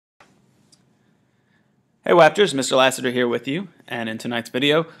Hey Wapters, Mr. Lassiter here with you, and in tonight's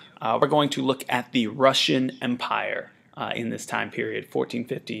video we're going to look at the Russian Empire in this time period,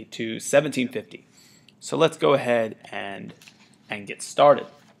 1450 to 1750. So let's go ahead and get started.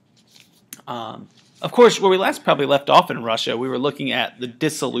 Of course, where we last probably left off in Russia, we were looking at the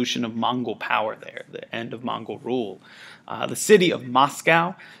dissolution of Mongol power there, the end of Mongol rule. The city of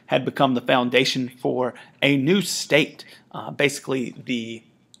Moscow had become the foundation for a new state, basically the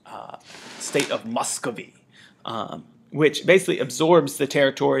state of Muscovy, which basically absorbs the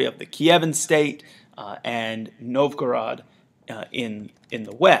territory of the Kievan state and Novgorod in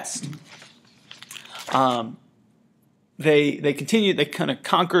the west. They continue. They kind of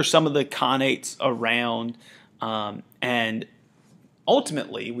conquer some of the khanates around, and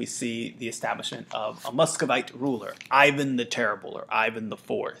ultimately we see the establishment of a Muscovite ruler, Ivan the Terrible, or Ivan the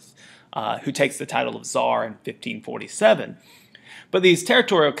Fourth, who takes the title of Tsar in 1547. But these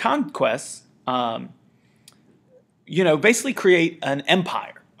territorial conquests, basically create an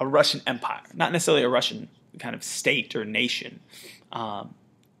empire, a Russian empire, not necessarily a Russian kind of state or nation.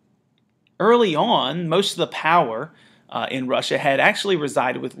 Early on, most of the power in Russia had actually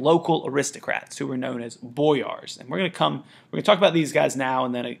resided with local aristocrats who were known as boyars, and we're going to talk about these guys now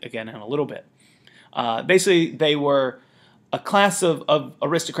and then again in a little bit. Basically, they were a class of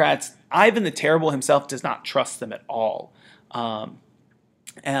aristocrats. Ivan the Terrible himself does not trust them at all.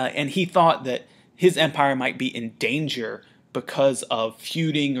 And he thought that his empire might be in danger because of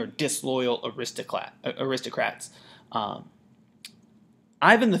feuding or disloyal aristocrats.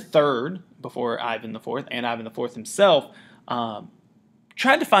 Ivan III, before Ivan IV, and Ivan IV himself,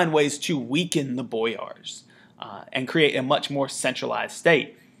 tried to find ways to weaken the boyars and create a much more centralized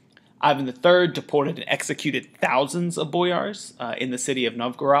state. Ivan III deported and executed thousands of boyars in the city of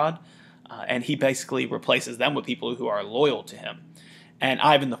Novgorod, and he basically replaces them with people who are loyal to him. And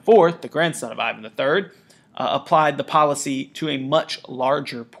Ivan IV, the grandson of Ivan III, applied the policy to a much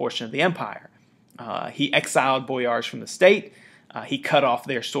larger portion of the empire. He exiled boyars from the state. He cut off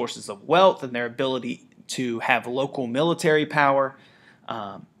their sources of wealth and their ability to have local military power.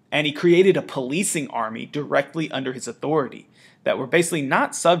 And he created a policing army directly under his authority that were basically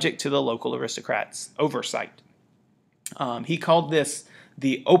not subject to the local aristocrats' oversight. He called this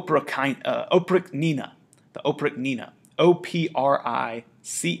the Oprichnina, Oprichnina,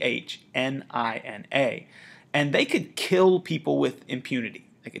 and they could kill people with impunity.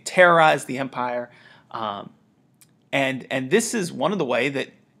 They could terrorize the empire, and this is one of the ways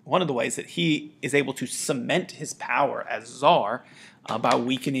that he is able to cement his power as Tsar by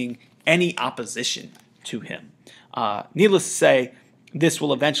weakening any opposition to him. Needless to say, this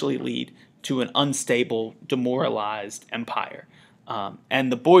will eventually lead to an unstable, demoralized empire,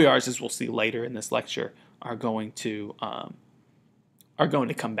 and the boyars, as we'll see later in this lecture, are going to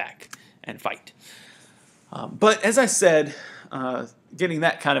come back and fight. But as I said, getting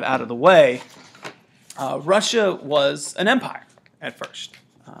that kind of out of the way, Russia was an empire at first.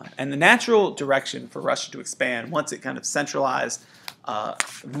 And the natural direction for Russia to expand, once it kind of centralized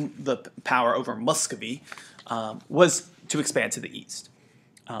the power over Muscovy, was to expand to the east.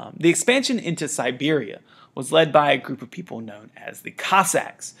 The expansion into Siberia was led by a group of people known as the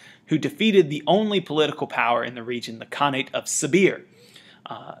Cossacks, who defeated the only political power in the region, the Khanate of Sibir.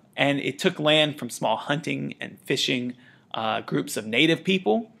 And it took land from small hunting and fishing groups of native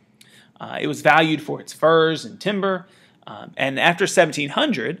people. It was valued for its furs and timber. And after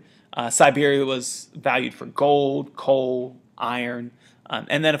 1700, Siberia was valued for gold, coal, iron.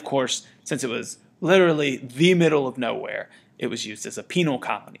 And then, of course, since it was literally the middle of nowhere, it was used as a penal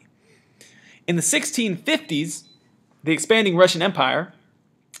colony. In the 1650s, the expanding Russian Empire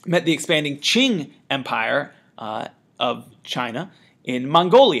met the expanding Qing Empire of China in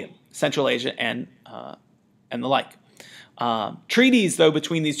Mongolia, Central Asia, and the like. Treaties, though,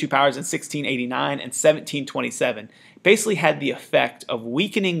 between these two powers in 1689 and 1727 basically had the effect of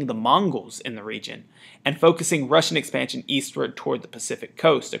weakening the Mongols in the region and focusing Russian expansion eastward toward the Pacific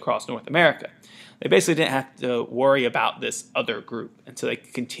coast across North America. They basically didn't have to worry about this other group, and so they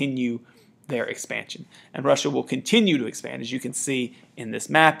could continue their expansion. And Russia will continue to expand. As you can see in this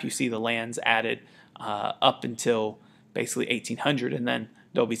map, you see the lands added up until basically 1800, and then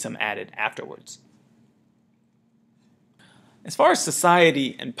there'll be some added afterwards. As far as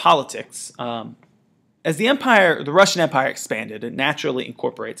society and politics, as the Russian Empire expanded, it naturally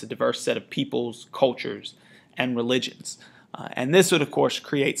incorporates a diverse set of peoples, cultures, and religions. And this would, of course,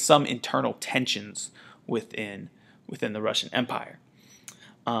 create some internal tensions within the Russian Empire.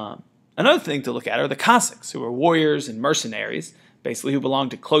 Another thing to look at are the Cossacks, who are warriors and mercenaries, basically who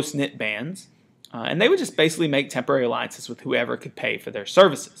belonged to close-knit bands, and they would just basically make temporary alliances with whoever could pay for their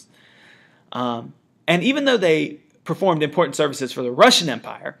services. And even though they performed important services for the Russian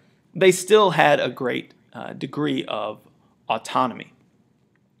Empire, they still had a great degree of autonomy.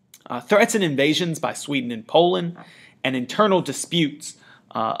 Threats and invasions by Sweden and Poland and internal disputes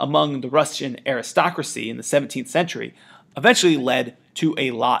among the Russian aristocracy in the 17th century eventually led to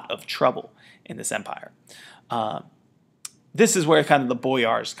a lot of trouble in this empire. This is where kind of the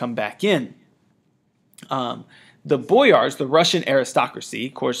boyars come back in. The boyars, the Russian aristocracy,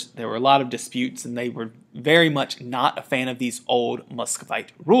 of course, there were a lot of disputes, and they were very much not a fan of these old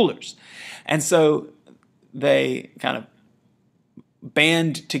Muscovite rulers. And so they kind of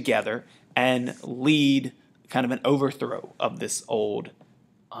band together and lead kind of an overthrow of this old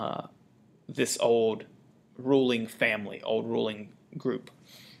ruling family, old ruling group.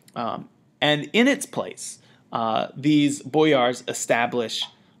 And in its place, these boyars establish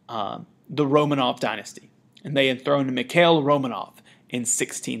the Romanov dynasty, and they enthroned Mikhail Romanov in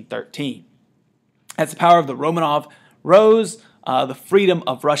 1613. As the power of the Romanov rose, the freedom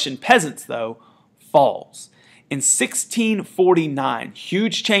of Russian peasants, though, falls. In 1649,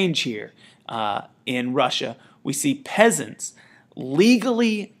 huge change here in Russia, we see peasants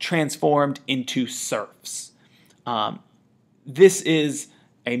legally transformed into serfs. This is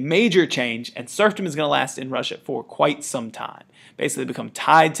a major change, and serfdom is going to last in Russia for quite some time. Basically become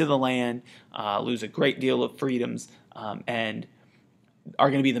tied to the land, lose a great deal of freedoms, and are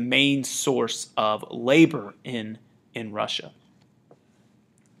going to be the main source of labor in Russia.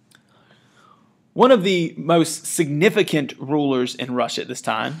 One of the most significant rulers in Russia at this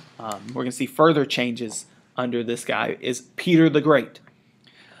time, we're going to see further changes under this guy, is Peter the Great.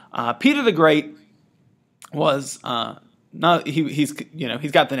 Peter the Great was he's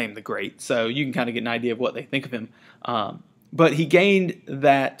got the name the Great, so you can kind of get an idea of what they think of him. But he gained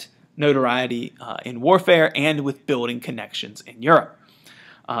that notoriety in warfare and with building connections in Europe.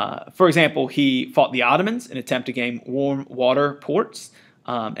 For example, he fought the Ottomans in an attempt to gain warm water ports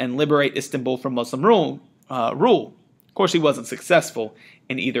and liberate Istanbul from Muslim rule. Of course, he wasn't successful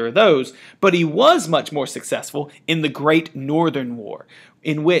in either of those, but he was much more successful in the Great Northern War,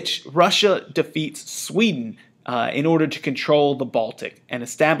 in which Russia defeats Sweden in order to control the Baltic and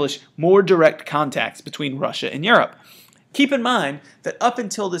establish more direct contacts between Russia and Europe. Keep in mind that up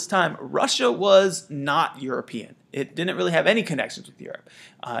until this time, Russia was not European. It didn't really have any connections with Europe.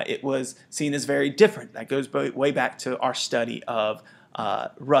 It was seen as very different. That goes way back to our study of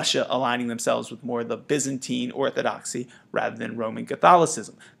Russia aligning themselves with more of the Byzantine Orthodoxy rather than Roman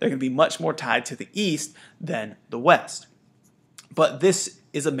Catholicism. They're going to be much more tied to the East than the West. But this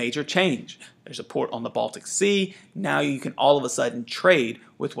is a major change. There's a port on the Baltic Sea. Now you can all of a sudden trade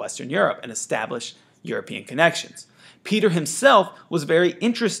with Western Europe and establish European connections. Peter himself was very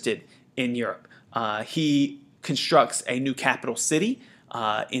interested in Europe. He constructs a new capital city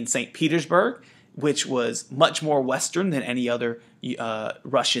in St. Petersburg, which was much more Western than any other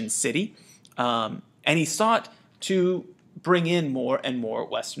Russian city. And he sought to bring in more and more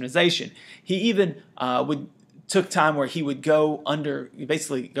Westernization. He even took time where he would go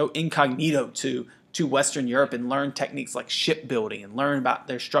incognito to Western Europe and learn techniques like shipbuilding and learn about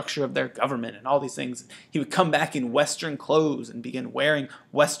their structure of their government and all these things. He would come back in Western clothes and begin wearing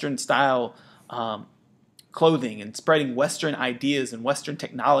Western style clothing and spreading Western ideas and Western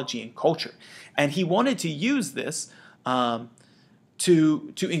technology and culture. And he wanted to use this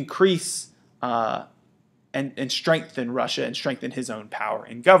to increase and strengthen Russia and strengthen his own power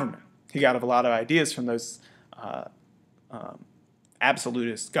in government. He got a lot of ideas from those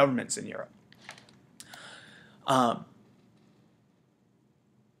absolutist governments in Europe.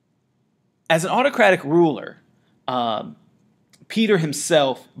 As an autocratic ruler, Peter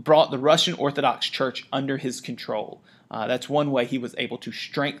himself brought the Russian Orthodox Church under his control. That's one way he was able to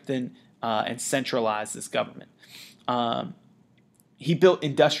strengthen and centralize this government. He built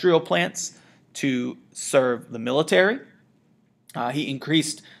industrial plants to serve the military. He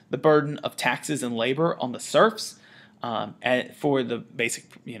increased the burden of taxes and labor on the serfs for the basic,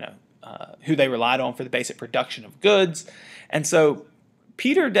 who they relied on for the basic production of goods. And so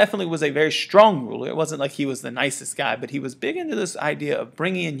Peter definitely was a very strong ruler. It wasn't like he was the nicest guy, but he was big into this idea of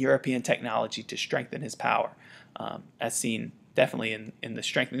bringing in European technology to strengthen his power, as seen definitely in the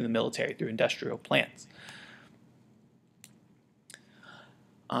strengthening of the military through industrial plants.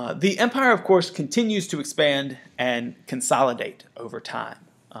 The empire, of course, continues to expand and consolidate over time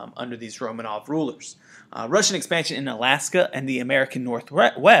under these Romanov rulers. Russian expansion in Alaska and the American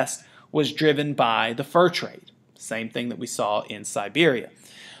Northwest was driven by the fur trade, same thing that we saw in Siberia.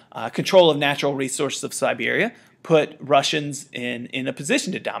 Control of natural resources of Siberia put Russians in a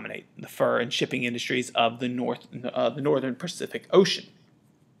position to dominate the fur and shipping industries of the northern Pacific Ocean.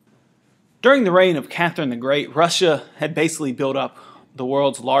 During the reign of Catherine the Great, Russia had basically built up the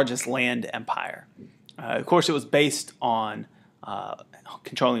world's largest land empire. Of course, it was based on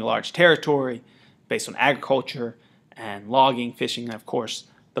controlling a large territory, based on agriculture and logging, fishing, and of course,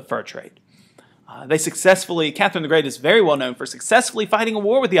 the fur trade. Catherine the Great is very well known for successfully fighting a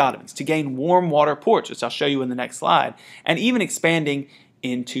war with the Ottomans to gain warm water ports, which I'll show you in the next slide, and even expanding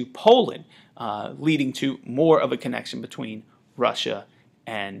into Poland, leading to more of a connection between Russia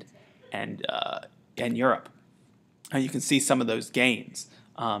and Europe. You can see some of those gains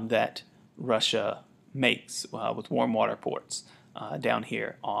that Russia makes with warm water ports down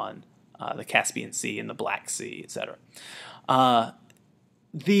here on the Caspian Sea and the Black Sea, etc.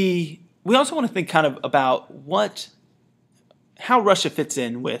 We also want to think kind of about how Russia fits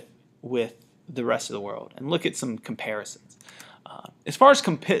in with the rest of the world and look at some comparisons. As far as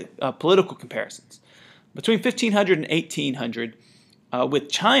political comparisons, between 1500 and 1800, with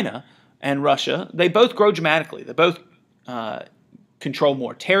China and Russia, they both grow dramatically. They both control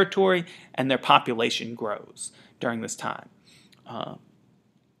more territory, and their population grows during this time.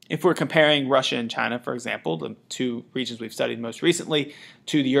 If we're comparing Russia and China, for example, the two regions we've studied most recently,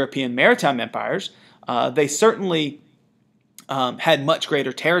 to the European maritime empires, they certainly had much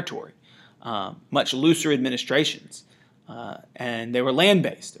greater territory, much looser administrations, and they were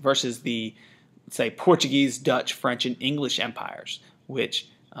land-based versus the, say, Portuguese, Dutch, French, and English empires, which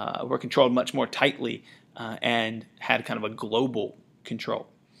were controlled much more tightly and had kind of a global control.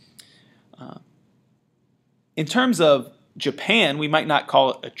 In terms of Japan, we might not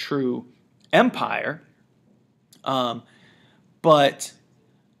call it a true empire, but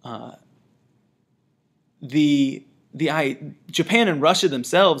Japan and Russia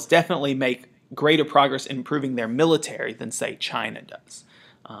themselves definitely make greater progress in improving their military than, say, China does.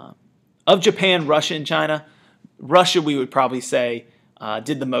 Of Japan, Russia, and China, Russia, we would probably say,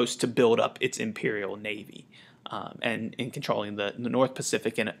 did the most to build up its imperial navy and in controlling the North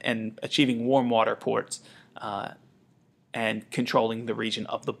Pacific and achieving warm water ports and controlling the region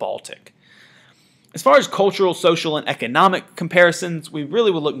of the Baltic. As far as cultural, social, and economic comparisons, we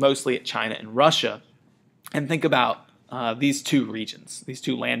really would look mostly at China and Russia and think about these two regions, these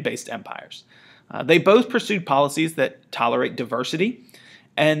two land-based empires. They both pursued policies that tolerate diversity,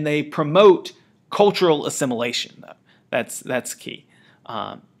 and they promote cultural assimilation, though. That's key.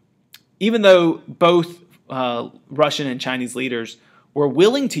 Even though both Russian and Chinese leaders were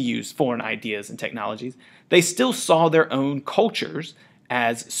willing to use foreign ideas and technologies, they still saw their own cultures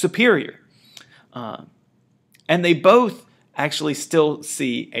as superior. And they both actually still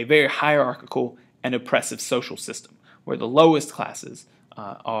see a very hierarchical and oppressive social system, where the lowest classes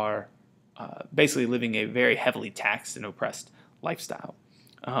are basically living a very heavily taxed and oppressed lifestyle.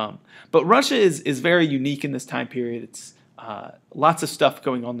 But Russia is very unique in this time period. It's lots of stuff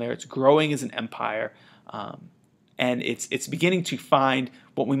going on there. It's growing as an empire, and it's beginning to find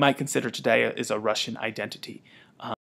what we might consider today is a Russian identity.